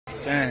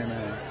Dang,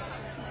 man.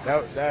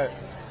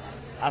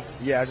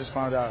 I just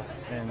found out,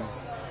 and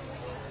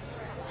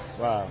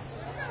wow.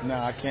 No,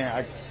 I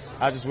can't.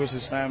 I just wish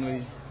his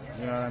family,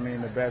 you know what I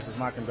mean, the best. It's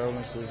my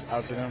condolences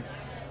out to them.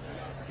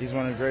 He's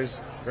one of the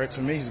greatest,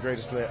 to me, he's the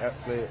greatest player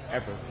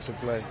ever to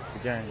play the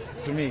game.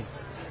 To me,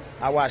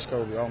 I watched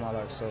Kobe all my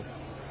life, so,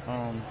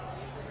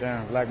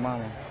 damn, Black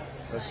Mama.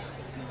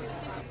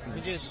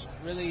 We just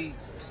really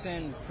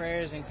send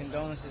prayers and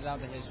condolences out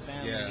to his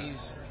family. Yeah.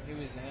 He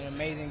was an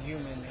amazing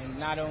human, and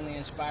not only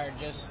inspired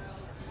just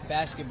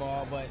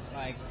basketball, but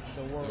like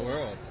the world. The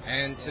world.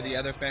 And to the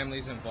other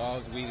families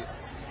involved, we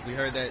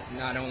heard that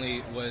not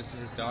only was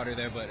his daughter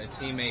there, but a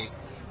teammate.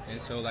 And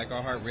so, like,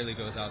 our heart really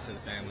goes out to the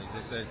families.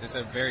 It's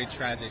a very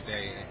tragic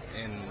day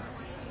in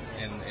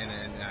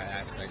that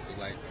aspect. But,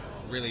 like,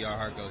 really, our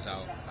heart goes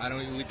out.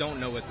 We don't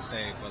know what to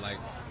say, but like,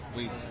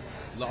 we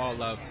all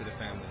love to the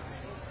family.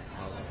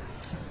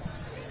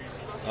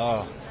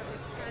 Oh,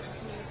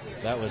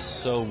 that was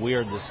so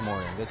weird this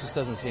morning. That just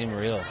doesn't seem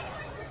real.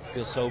 I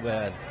feel so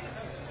bad.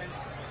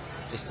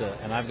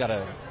 And I've got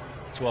a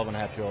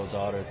 12-and-a-half-year-old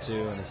daughter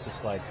too, and it's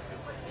just like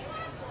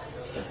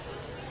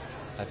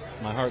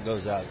my heart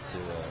goes out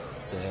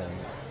to him,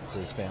 to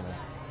his family.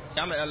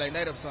 I'm an LA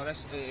native, so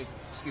that's,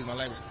 excuse my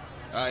language,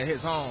 it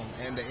hits home,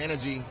 and the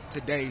energy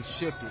today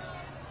shifted.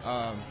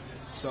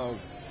 So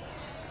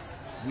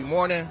we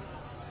mourning,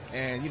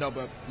 and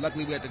but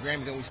luckily we at the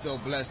Grammys and we still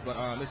blessed.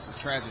 But this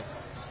is tragic,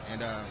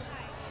 and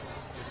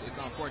it's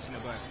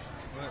unfortunate. But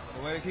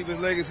the way to keep his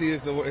legacy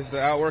is to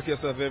outwork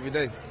yourself every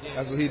day. Yeah.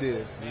 That's what he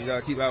did. You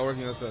gotta keep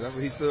outworking yourself. That's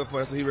what he stood for.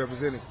 That's what he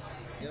represented.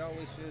 It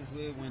always feels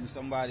weird when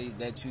somebody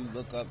that you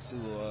look up to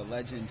or a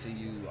legend to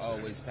you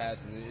always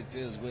passes. It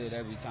feels weird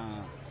every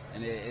time.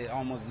 And it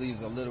almost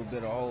leaves a little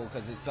bit of hole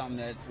because it's something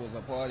that was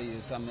a part of you,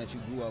 it's something that you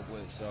grew up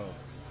with. So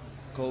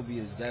Kobe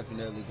is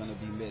definitely going to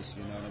be missed,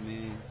 you know what I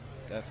mean?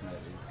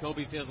 Definitely.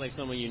 Kobe feels like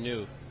someone you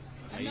knew.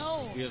 I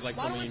know. He feels like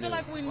Why someone do you we feel knew.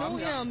 like we knew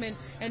him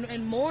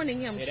and mourning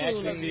him It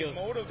truly? actually feels...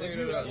 He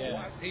motivated us.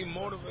 Yeah. He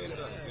motivated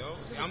us, yo.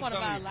 It's a part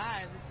of our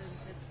lives.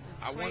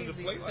 It's I wanted to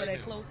crazy play to like feel that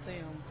him. close to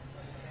him.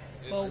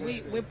 But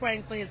we're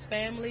praying for his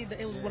family.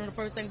 It was one of the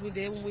first things we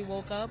did when we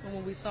woke up and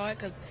when we saw it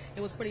because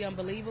it was pretty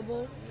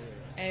unbelievable.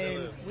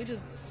 And we're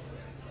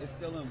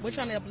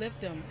trying to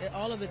uplift them.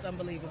 All of it's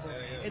unbelievable.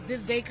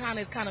 This day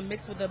is kind of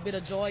mixed with a bit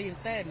of joy and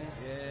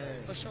sadness.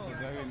 Yeah, for sure.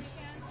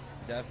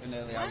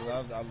 Definitely. I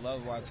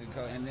love watching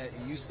Kobe. And I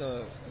used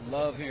to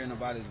love hearing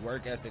about his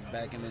work ethic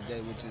back in the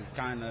day, which is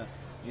kind of,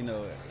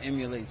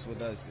 emulates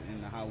with us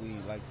in how we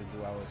like to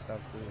do our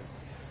stuff too.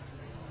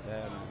 Yeah,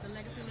 man. The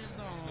legacy lives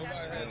on.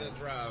 Nobody had that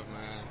drive,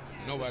 man.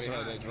 Nobody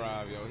had that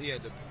drive, yo.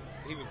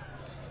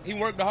 He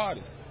worked the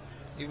hardest.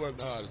 He worked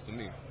the hardest to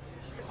me.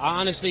 I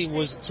honestly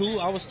was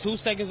 2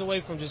 seconds away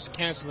from just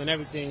canceling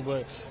everything,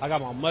 but I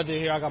got my mother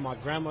here, I got my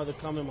grandmother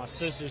coming, my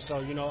sister,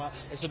 so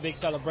it's a big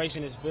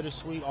celebration. It's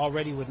bittersweet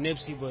already with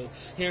Nipsey, but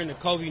hearing the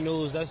Kobe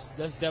news, that's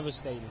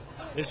devastating.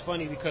 It's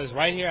funny because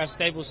right here at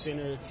Staples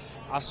Center,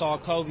 I saw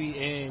Kobe,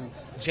 and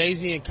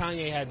Jay-Z and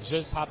Kanye had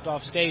just hopped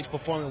off stage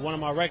performing one of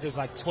my records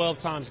like 12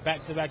 times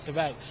back to back to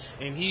back.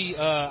 And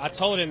I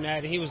told him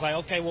that, and he was like,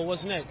 okay, well,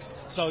 what's next?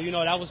 So,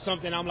 that was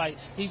something I'm like,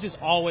 he's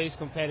just always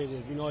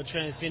competitive. It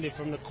transcended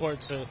from the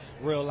court to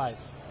real life.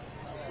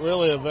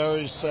 Really a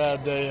very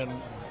sad day,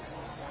 and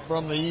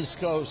from the East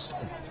Coast,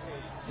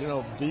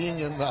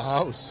 being in the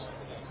house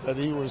that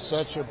he was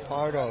such a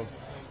part of.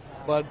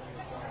 But,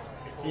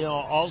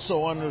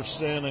 also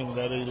understanding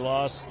that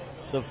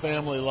the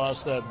family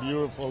lost that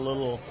beautiful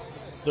little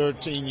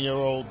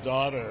 13-year-old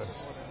daughter.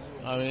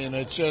 I mean,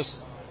 I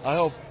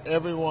hope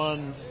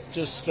everyone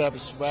just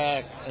steps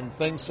back and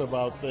thinks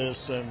about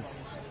this and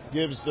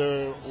gives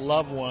their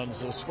loved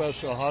ones a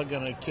special hug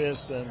and a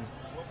kiss and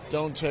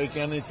don't take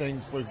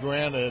anything for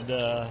granted.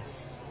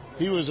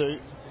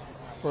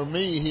 For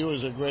me, he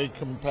was a great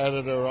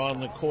competitor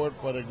on the court,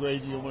 but a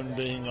great human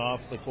being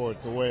off the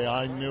court, the way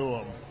I knew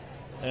him.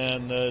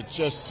 And it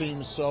just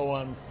seems so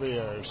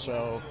unfair.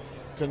 So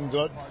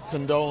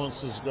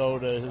condolences go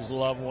to his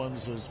loved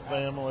ones, his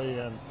family,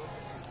 and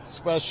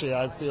especially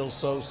I feel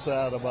so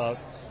sad about,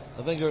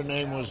 I think her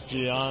name was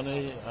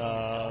Gianni.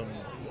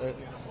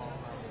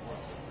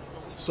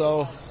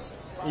 So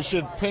we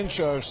should pinch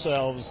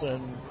ourselves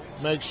and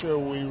make sure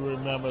we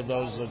remember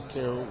those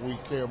that we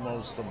care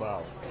most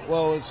about.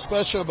 Well, it's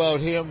special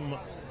about him,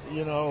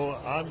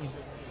 I'm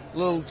a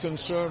little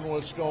concerned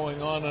what's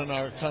going on in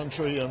our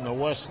country and the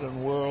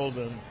Western world,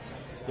 and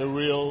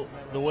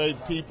the way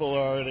people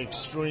are at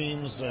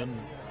extremes, and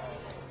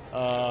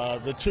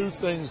the two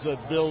things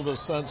that build a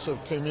sense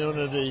of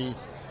community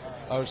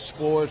are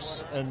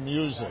sports and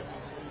music.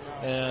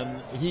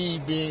 And he,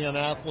 being an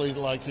athlete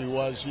like he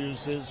was,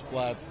 used his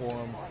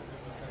platform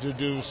to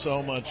do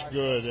so much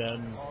good,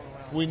 and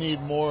we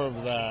need more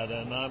of that.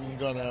 And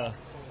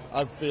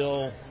I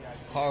feel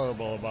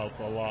horrible about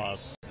the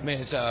loss. I mean,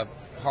 it's a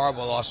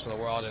horrible loss for the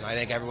world, and I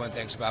think everyone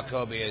thinks about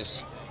Kobe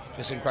as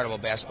this incredible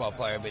basketball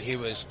player, but he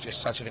was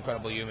just such an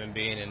incredible human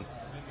being and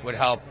would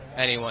help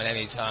anyone,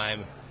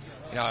 anytime.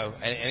 you know,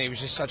 and he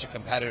was just such a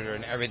competitor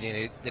in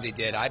everything that he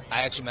did. I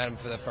actually met him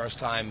for the first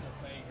time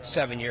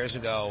 7 years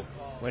ago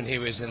when he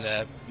was in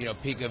the, you know,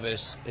 peak of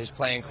his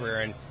playing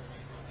career, and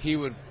he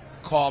would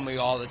call me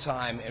all the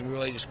time and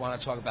really just want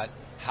to talk about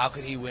how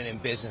could he win in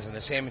business, and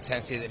the same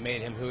intensity that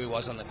made him who he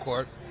was on the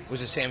court was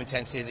the same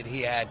intensity that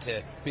he had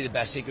to be the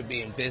best he could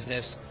be in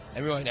business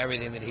and really in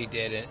everything that he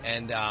did.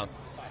 And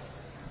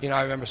you know,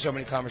 I remember so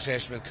many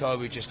conversations with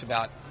Kobe just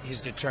about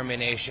his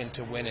determination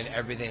to win in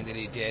everything that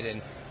he did.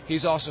 And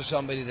he's also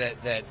somebody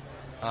that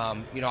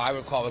you know, I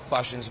would call with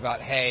questions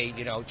about, hey,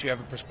 you know, do you have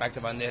a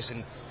perspective on this?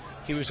 And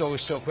he was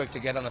always so quick to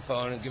get on the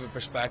phone and give a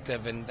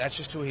perspective, and that's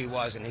just who he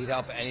was, and he'd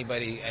help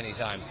anybody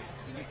anytime.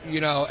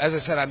 You know, as I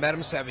said, I met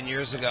him 7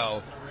 years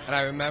ago, and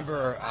I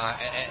remember,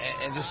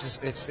 and this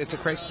is, it's a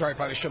crazy story I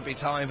probably shouldn't be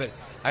telling, but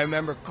I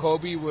remember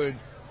Kobe would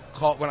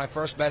call, when I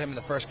first met him in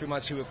the first few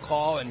months, he would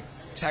call and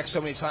text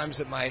so many times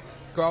that my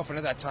girlfriend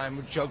at that time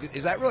would joke,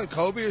 is that really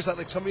Kobe, or is that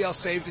like somebody else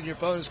saved in your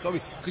phone as Kobe?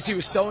 Because he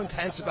was so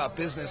intense about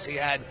business. He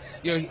had,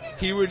 you know,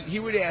 he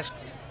would ask,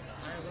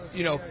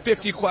 you know,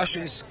 50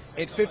 questions,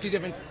 50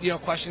 different, you know,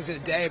 questions in a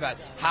day about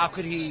how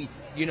could he,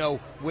 you know,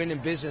 win in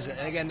business. And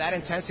again, that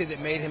intensity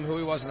that made him who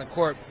he was in the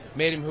court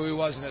made him who he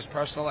was in his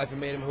personal life and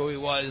made him who he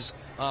was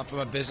from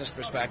a business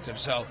perspective.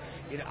 So,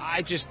 you know,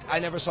 I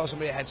never saw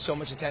somebody that had so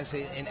much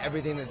intensity in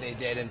everything that they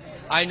did. And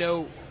I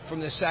know from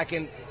the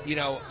second, you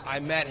know, I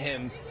met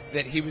him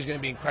that he was going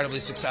to be incredibly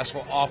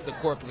successful off the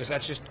court, because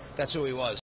that's who he was.